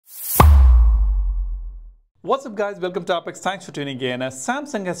What's up guys, welcome to Apex. Thanks for tuning in.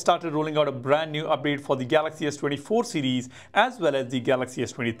 Samsung has started rolling out a brand new update for the Galaxy S24 series as well as the Galaxy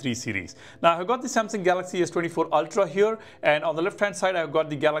S23 series. Now I've got the Samsung Galaxy S24 Ultra here, and on the left hand side I've got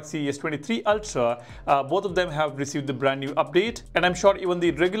the Galaxy S23 Ultra. Both of them have received the brand new update, and I'm sure even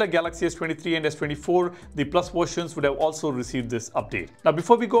the regular Galaxy S23 and S24, the Plus versions, would have also received this update. Now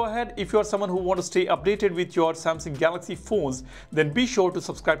before we go ahead, if you are someone who wants to stay updated with your Samsung Galaxy phones, then be sure to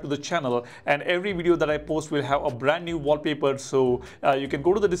subscribe to the channel, and every video that I post will have a brand new wallpaper, so you can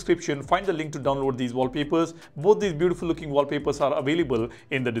go to the description, find the link to download these wallpapers. Both these beautiful looking wallpapers are available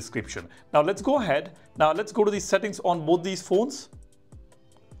in the description. Now let's go ahead. Now let's go to the settings on both these phones.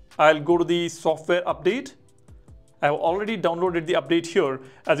 I'll go to the software update. I have already downloaded the update here.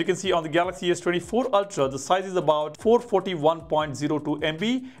 As you can see on the Galaxy S24 Ultra, the size is about 441.02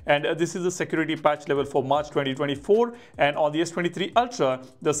 MB, and this is the security patch level for March 2024. And on the S23 Ultra,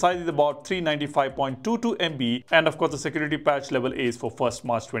 the size is about 395.22 MB, and of course the security patch level is for 1st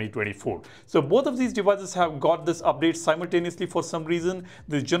March 2024. So both of these devices have got this update simultaneously for some reason.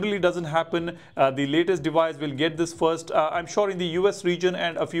 This generally doesn't happen. The latest device will get this first. I'm sure in the US region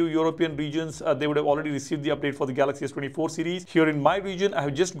and a few European regions, they would have already received the update for the Galaxy S24 series. Here in my region, I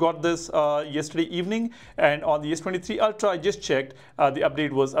have just got this yesterday evening, and on the S23 Ultra, I just checked, the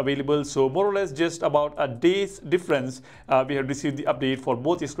update was available. So more or less just about a day's difference, we have received the update for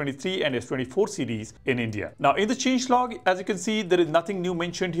both S23 and S24 series in India. Now in the changelog, as you can see, there is nothing new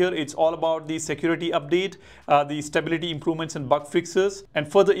mentioned here. It's all about the security update, the stability improvements and bug fixes, and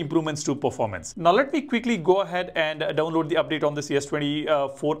further improvements to performance. Now let me quickly go ahead and download the update on this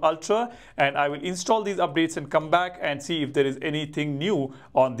S24 Ultra, and I will install these updates and come back and see if there is anything new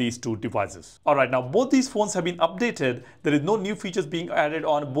on these two devices. Alright, now both these phones have been updated. There is no new features being added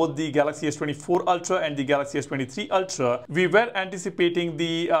on both the Galaxy S24 Ultra and the Galaxy S23 Ultra. We were anticipating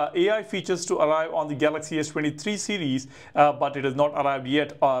the AI features to arrive on the Galaxy S23 series, but it has not arrived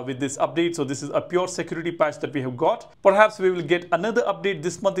yet with this update. So this is a pure security patch that we have got. Perhaps we will get another update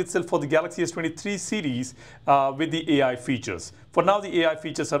this month itself for the Galaxy S23 series with the AI features. For now, the AI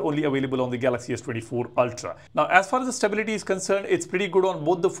features are only available on the Galaxy S24 Ultra. Now, as far as the stability is concerned, it's pretty good on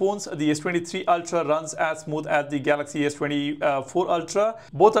both the phones. The S23 Ultra runs as smooth as the Galaxy S24 Ultra.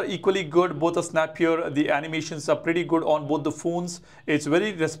 Both are equally good. Both are snappier. The animations are pretty good on both the phones. It's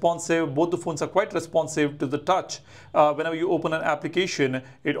very responsive. Both the phones are quite responsive to the touch. Whenever you open an application,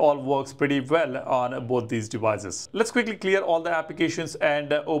 it all works pretty well on both these devices. Let's quickly clear all the applications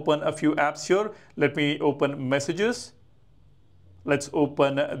and open a few apps here. Let me open Messages. Let's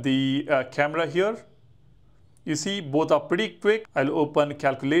open the camera here. You see, both are pretty quick. I'll open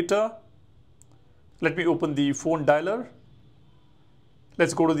Calculator. Let me open the phone dialer.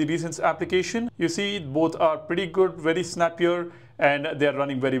 Let's go to the Recents application. You see, both are pretty good, very snappier, and they are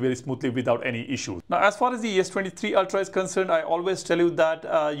running very smoothly without any issues. Now as far as the S23 Ultra is concerned, I always tell you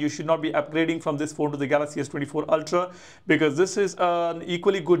that you should not be upgrading from this phone to the Galaxy S24 Ultra, because this is an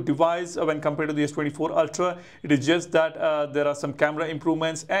equally good device when compared to the S24 Ultra. It is just that there are some camera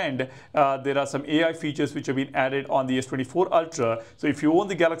improvements and there are some AI features which have been added on the S24 Ultra. So if you own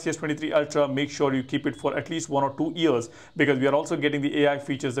the Galaxy S23 Ultra, make sure you keep it for at least 1 or 2 years, because we are also getting the AI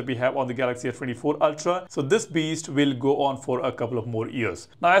features that we have on the Galaxy S24 Ultra. So this beast will go on for a couple of more years.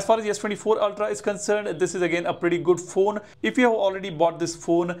 Now as far as the S24 Ultra is concerned, this is again a pretty good phone. If you have already bought this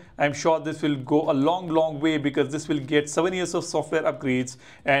phone, I'm sure this will go a long way, because this will get 7 years of software upgrades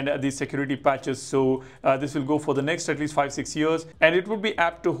and the security patches. So this will go for the next at least 5-6 years, and it would be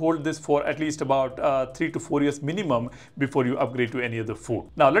apt to hold this for at least about 3 to 4 years minimum before you upgrade to any other phone.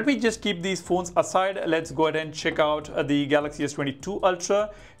 Now let me just keep these phones aside. Let's go ahead and check out the Galaxy S22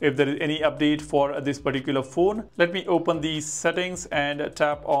 Ultra, if there is any update for this particular phone. Let me open the settings and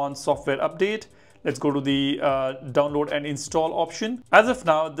tap on software update. Let's go to the download and install option. As of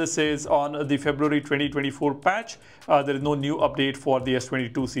now, this is on the February 2024 patch. There is no new update for the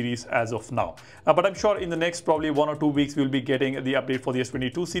S22 series as of now. But I'm sure in the next probably 1 or 2 weeks, we'll be getting the update for the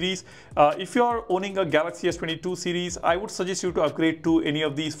S22 series. If you're owning a Galaxy S22 series, I would suggest you to upgrade to any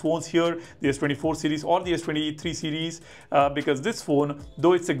of these phones here, the S24 series or the S23 series, because this phone,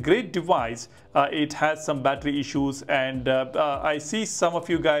 though it's a great device, it has some battery issues, and I see some of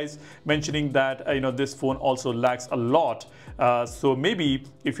you guys mentioning that this phone also lags a lot. So maybe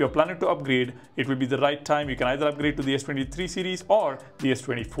if you're planning to upgrade, it will be the right time. You can either upgrade to the S23 series or the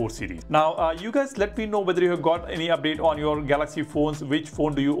S24 series. Now, you guys let me know whether you have got any update on your Galaxy phones. Which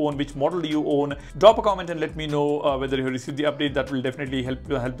phone do you own? Which model do you own? Drop a comment and let me know whether you have received the update. That will definitely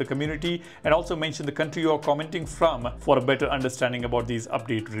help the community, and also mention the country you are commenting from for a better understanding about these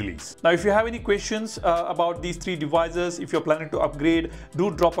update release. Now, if you have any questions about these three devices, if you're planning to upgrade,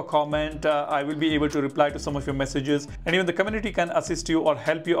 do drop a comment. I will be able to reply to some of your messages, and even the community can assist you or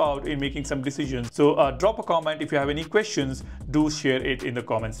help you out in making some decisions. So drop a comment. If you have any questions, do share it in the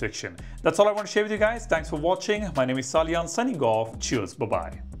comment section. That's all I want to share with you guys. Thanks for watching. My name is Salian, signing off. Cheers.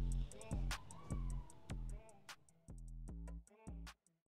 Bye-bye.